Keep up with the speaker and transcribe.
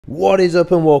What is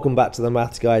up and welcome back to the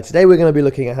Maths Guide. Today we're going to be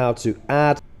looking at how to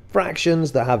add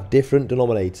fractions that have different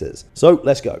denominators. So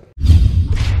let's go.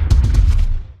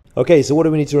 Okay, so what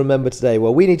do we need to remember today?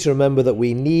 Well, we need to remember that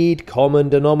we need common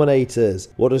denominators.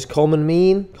 What does common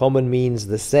mean? Common means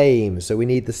the same. So we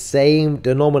need the same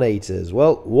denominators.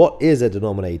 Well, what is a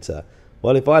denominator?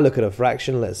 Well, if I look at a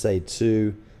fraction, let's say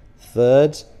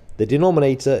 2/3, the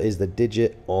denominator is the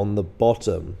digit on the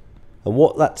bottom. And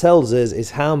what that tells us is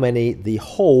how many the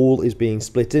whole is being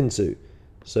split into.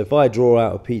 So if I draw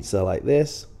out a pizza like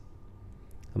this,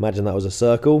 imagine that was a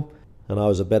circle and I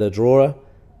was a better drawer,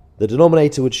 the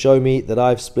denominator would show me that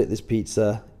I've split this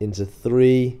pizza into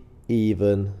 3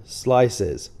 even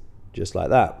slices, just like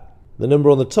that. The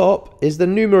number on the top is the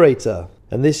numerator,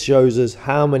 and this shows us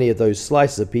how many of those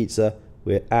slices of pizza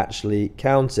we're actually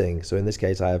counting. So in this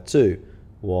case I have 2.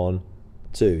 1,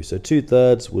 2. So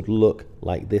 2/3 would look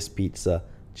like this pizza,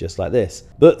 just like this.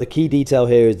 But the key detail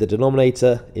here is the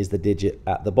denominator is the digit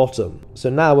at the bottom. So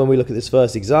now when we look at this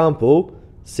first example,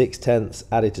 6/10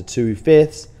 added to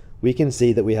 2/5, we can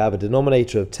see that we have a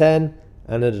denominator of 10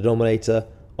 and a denominator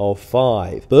of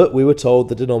 5. But we were told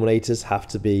the denominators have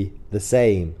to be the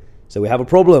same. So we have a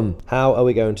problem. How are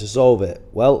we going to solve it?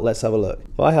 Well, let's have a look.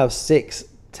 If I have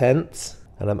 6/10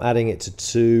 and I'm adding it to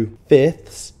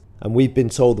 2/5, and we've been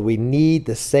told that we need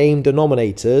the same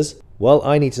denominators, well,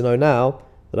 I need to know now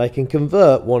that I can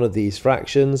convert one of these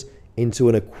fractions into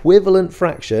an equivalent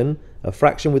fraction, a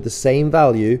fraction with the same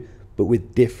value, but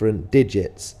with different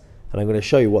digits. And I'm going to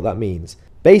show you what that means.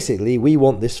 Basically, we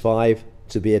want this 5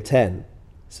 to be a 10.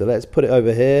 So let's put it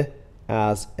over here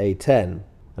as a 10.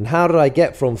 And how did I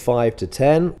get from 5 to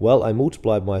 10? Well, I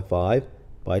multiplied my 5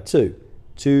 by 2.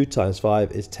 2 times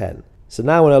 5 is 10. So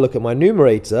now when I look at my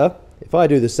numerator, if I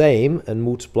do the same and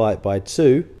multiply it by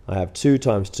 2, I have 2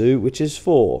 times 2, which is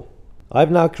 4. I've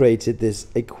now created this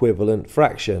equivalent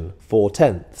fraction,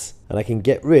 4/10, and I can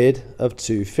get rid of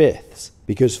 2/5.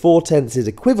 Because 4/10 is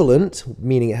equivalent,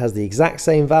 meaning it has the exact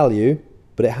same value,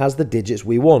 but it has the digits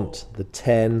we want, the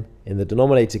 10 in the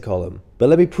denominator column. But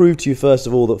let me prove to you first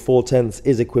of all that 4/10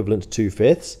 is equivalent to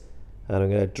 2/5, and I'm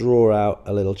going to draw out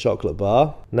a little chocolate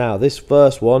bar. Now this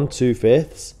first one,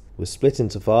 2/5, was split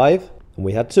into 5, and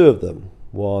we had 2 of them,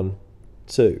 1,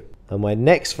 2. And my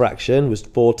next fraction was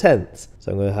 4/10.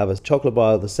 So I'm going to have a chocolate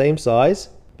bar the same size,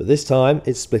 but this time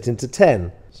it's split into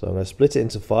 10. So I'm going to split it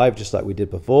into 5 just like we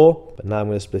did before, but now I'm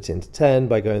going to split it into 10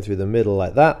 by going through the middle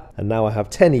like that, and now I have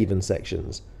 10 even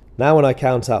sections. Now when I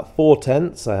count out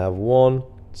 4/10, I have 1,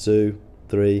 2,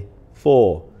 3,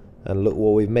 4. And look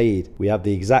what we've made. We have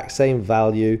the exact same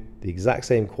value, the exact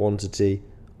same quantity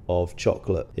of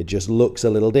chocolate. It just looks a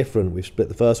little different. We've split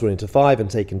the first one into 5 and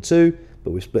taken 2,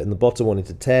 but we've split in the bottom one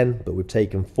into 10, but we've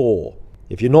taken 4.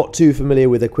 If you're not too familiar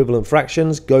with equivalent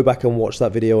fractions, go back and watch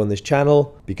that video on this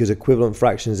channel, because equivalent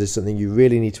fractions is something you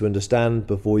really need to understand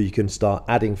before you can start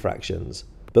adding fractions.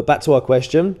 But back to our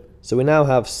question. So we now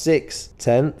have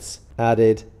 6/10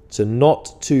 added to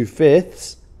not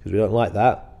 2/5, because we don't like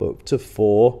that, but to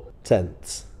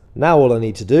 4/10. Now all I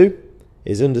need to do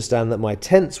is understand that my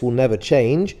tenths will never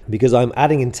change because I'm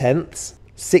adding in tenths.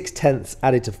 6/10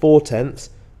 added to 4/10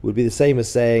 would be the same as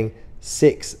saying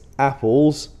 6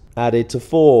 apples added to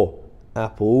 4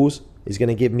 apples is going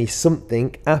to give me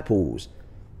something apples.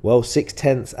 Well,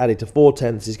 6/10 added to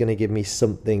 4/10 is going to give me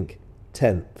something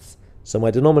tenths. So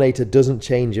my denominator doesn't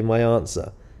change in my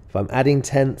answer. If I'm adding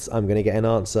tenths, I'm going to get an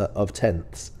answer of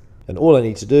tenths. And all I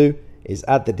need to do is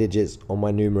add the digits on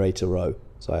my numerator row.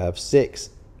 So I have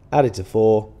 6 added to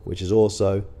 4, which is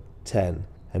also 10.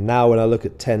 And now when I look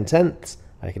at 10/10,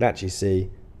 I can actually see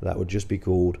that would just be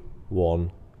called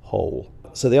 1 whole.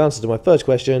 So the answer to my first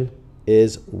question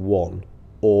is 1,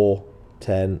 or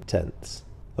 10/10.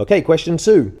 Okay, question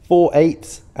 2.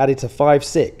 4/8 added to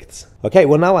 5/6. Okay,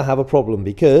 well now I have a problem,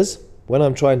 because when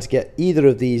I'm trying to get either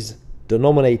of these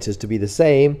denominators to be the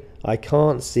same, I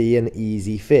can't see an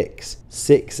easy fix.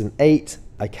 6 and 8,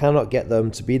 I cannot get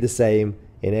them to be the same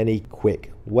in any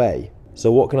quick way.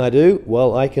 So what can I do?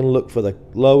 Well, I can look for the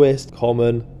lowest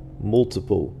common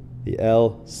multiple, the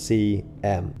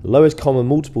LCM. The lowest common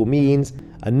multiple means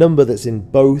a number that's in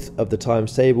both of the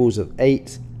times tables of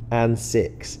 8 and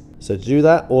 6. So to do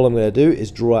that, all I'm going to do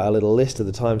is draw out a little list of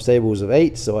the times tables of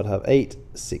 8. So I'd have 8,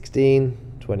 16,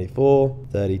 24,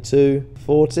 32,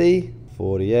 40,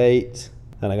 48,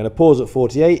 and I'm going to pause at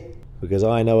 48 because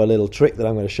I know a little trick that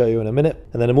I'm going to show you in a minute.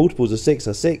 And then the multiples of 6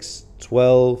 are 6,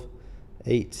 12,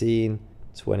 18,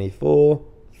 24,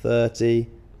 30,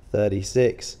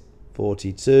 36,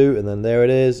 42, and then there it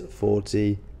is,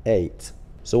 48.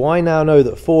 So I now know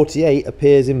that 48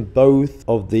 appears in both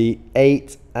of the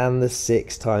 8 and the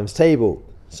 6 times table.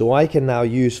 So I can now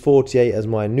use 48 as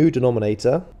my new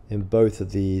denominator in both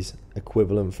of these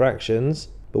equivalent fractions.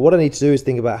 But what I need to do is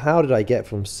think about, how did I get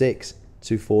from 6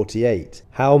 to 48?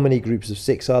 How many groups of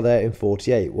 6 are there in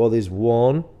 48? Well, there's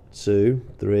 1, 2,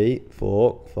 3,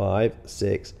 4, 5,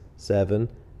 6, 7,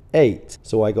 8.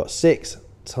 So I got 6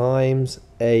 times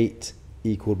 8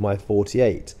 equaled my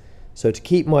 48. So to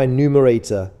keep my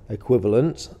numerator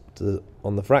equivalent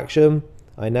on the fraction,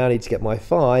 I now need to get my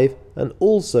 5 and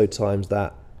also times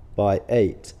that by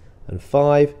 8. And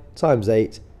 5 times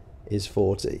 8 is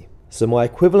 40. So my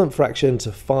equivalent fraction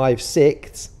to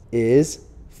 5/6 is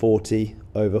 40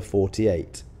 over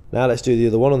 48. Now let's do the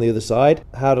other one on the other side.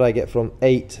 How did I get from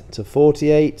 8 to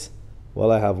 48? Well,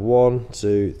 I have 1,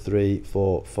 2, 3,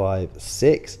 4, 5,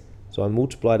 6. So I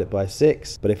multiplied it by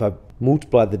 6. But if I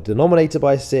multiply the denominator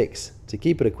by 6, to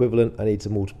keep it equivalent, I need to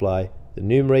multiply the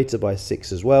numerator by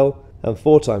 6 as well. And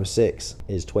 4 times 6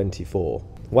 is 24.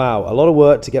 Wow, a lot of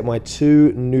work to get my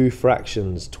two new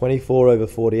fractions, 24 over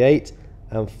 48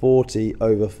 and 40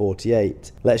 over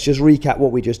 48. Let's just recap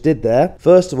what we just did there.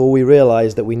 First of all, we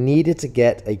realized that we needed to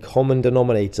get a common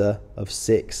denominator of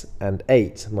 6 and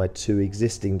 8, my two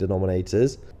existing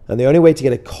denominators. And the only way to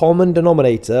get a common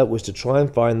denominator was to try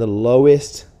and find the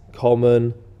lowest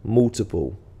common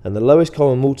multiple. And the lowest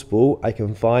common multiple I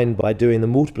can find by doing the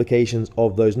multiplications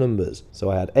of those numbers.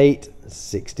 So I had 8,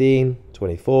 16,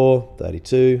 24,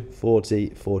 32, 40,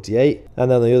 48. And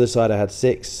then on the other side I had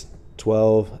 6,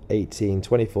 12, 18,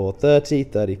 24, 30,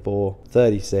 34,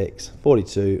 36,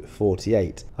 42,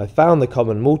 48. I found the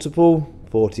common multiple,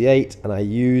 48, and I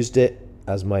used it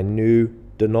as my new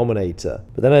denominator.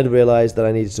 But then I realized that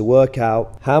I needed to work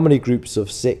out how many groups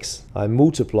of 6 I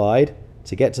multiplied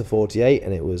to get to 48,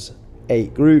 and it was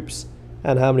 8 groups.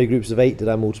 And how many groups of 8 did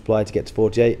I multiply to get to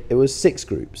 48? It was 6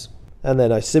 groups. And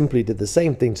then I simply did the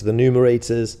same thing to the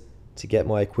numerators to get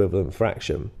my equivalent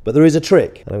fraction. But there is a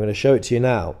trick, and I'm going to show it to you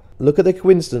now. Look at the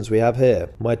coincidence we have here.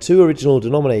 My two original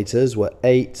denominators were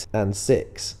 8 and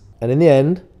 6. And in the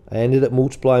end, I ended up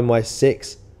multiplying my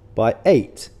 6 by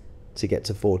 8 to get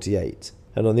to 48.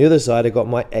 And on the other side, I got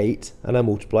my 8 and I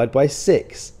multiplied by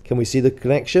 6. Can we see the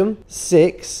connection?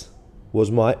 6 was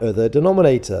my other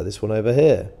denominator, this one over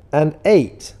here. And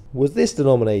 8 was this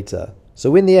denominator.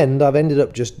 So in the end, I've ended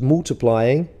up just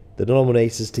multiplying the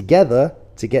denominators together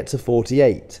to get to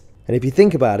 48. And if you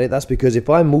think about it, that's because if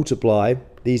I multiply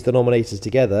these denominators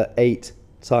together, 8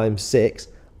 times 6,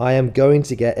 I am going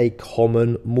to get a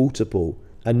common multiple,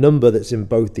 a number that's in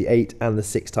both the 8 and the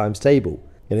 6 times table.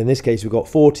 And in this case, we've got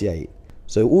 48.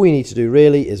 So all we need to do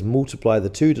really is multiply the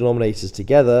two denominators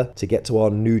together to get to our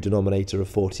new denominator of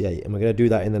 48. And we're going to do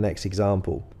that in the next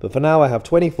example. But for now, I have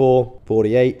 24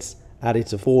 48s added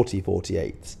to 40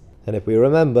 48s. And if we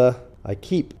remember, I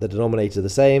keep the denominator the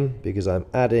same because I'm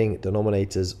adding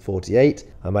denominators 48.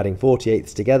 I'm adding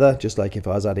 48ths together, just like if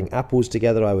I was adding apples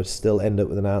together, I would still end up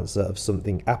with an answer of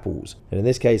something apples. And in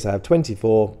this case, I have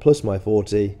 24 plus my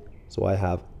 40, so I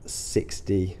have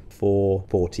 64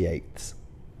 48ths.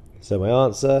 So my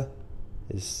answer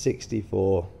is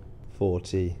 64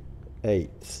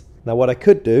 48ths. Now what I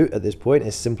could do at this point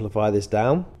is simplify this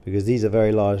down, because these are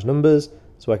very large numbers.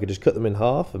 So I could just cut them in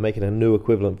half and make it a new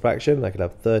equivalent fraction. I could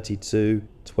have 32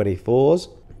 24s,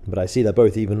 but I see they're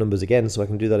both even numbers again, so I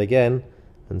can do that again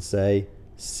and say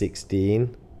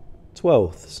 16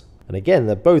 12ths. And again,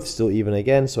 they're both still even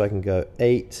again, so I can go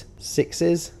 8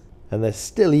 6s, and they're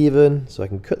still even, so I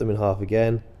can cut them in half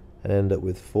again and end up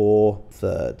with 4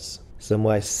 thirds. So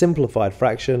my simplified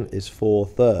fraction is 4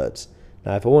 thirds.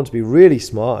 Now, if I want to be really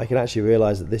smart, I can actually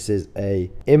realize that this is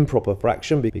an improper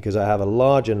fraction because I have a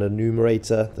larger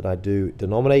numerator than I do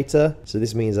denominator. So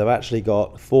this means I've actually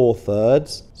got 4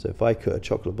 thirds. So if I cut a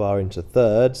chocolate bar into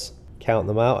thirds, count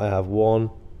them out, I have 1,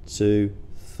 2,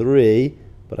 3,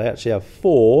 but I actually have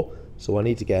 4. So I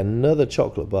need to get another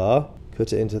chocolate bar,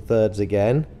 cut it into thirds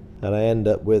again, and I end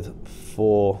up with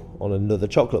 4 on another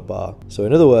chocolate bar. So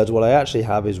in other words, what I actually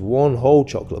have is 1 whole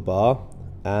chocolate bar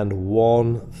and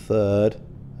 1/3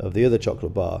 of the other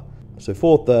chocolate bar. So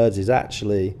 4 thirds is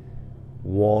actually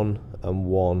 1 and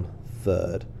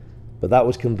 1/3. But that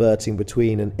was converting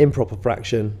between an improper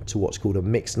fraction to what's called a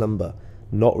mixed number.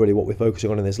 Not really what we're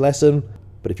focusing on in this lesson,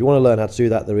 but if you want to learn how to do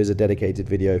that, there is a dedicated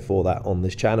video for that on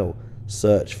this channel.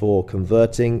 Search for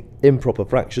converting improper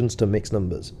fractions to mixed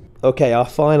numbers. Okay, our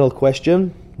final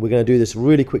question. We're going to do this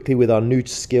really quickly with our new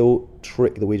skill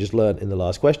trick that we just learned in the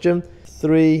last question.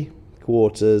 3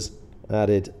 quarters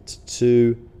added to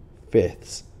 2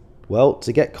 fifths. Well,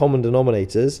 to get common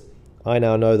denominators, I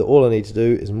now know that all I need to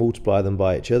do is multiply them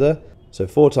by each other. So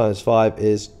 4 times 5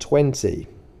 is 20.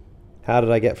 How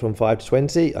did I get from 5 to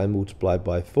 20? I multiplied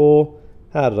by 4.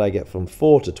 How did I get from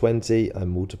 4 to 20? I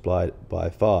multiplied by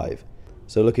 5.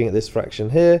 So looking at this fraction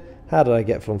here, how did I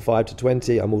get from 5 to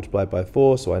 20? I multiplied by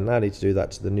 4, so I now need to do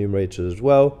that to the numerator as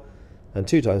well. And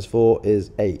 2 times 4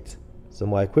 is 8. So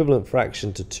my equivalent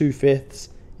fraction to 2/5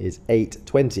 is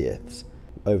 8/20.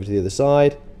 Over to the other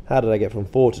side, how did I get from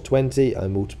 4 to 20? I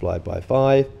multiplied by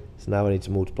 5. So now I need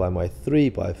to multiply my 3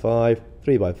 by 5.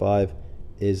 3 by 5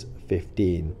 is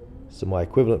 15. So my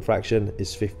equivalent fraction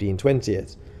is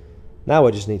 15/20. Now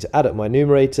I just need to add up my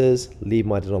numerators, leave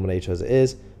my denominator as it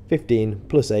is. 15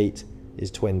 plus 8 is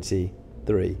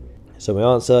 23. So my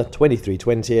answer,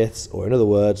 23/20, or in other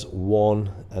words,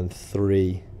 1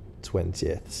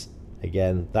 3/20.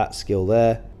 Again, that skill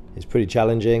there is pretty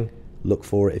challenging. Look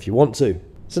for it if you want to.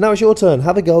 So now it's your turn.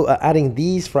 Have a go at adding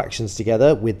these fractions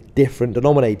together with different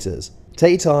denominators.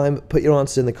 Take your time, put your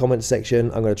answers in the comments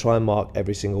section. I'm going to try and mark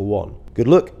every single one. Good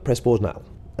luck, press pause now.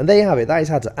 And there you have it. That is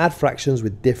how to add fractions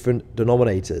with different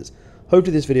denominators.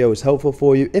 Hopefully this video was helpful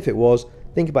for you. If it was,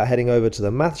 think about heading over to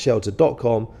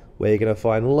themathshelter.com, where you're going to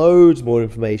find loads more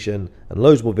information and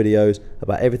loads more videos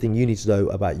about everything you need to know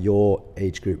about your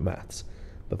age group maths.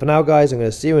 But for now, guys, I'm going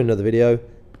to see you in another video.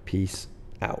 Peace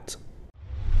out.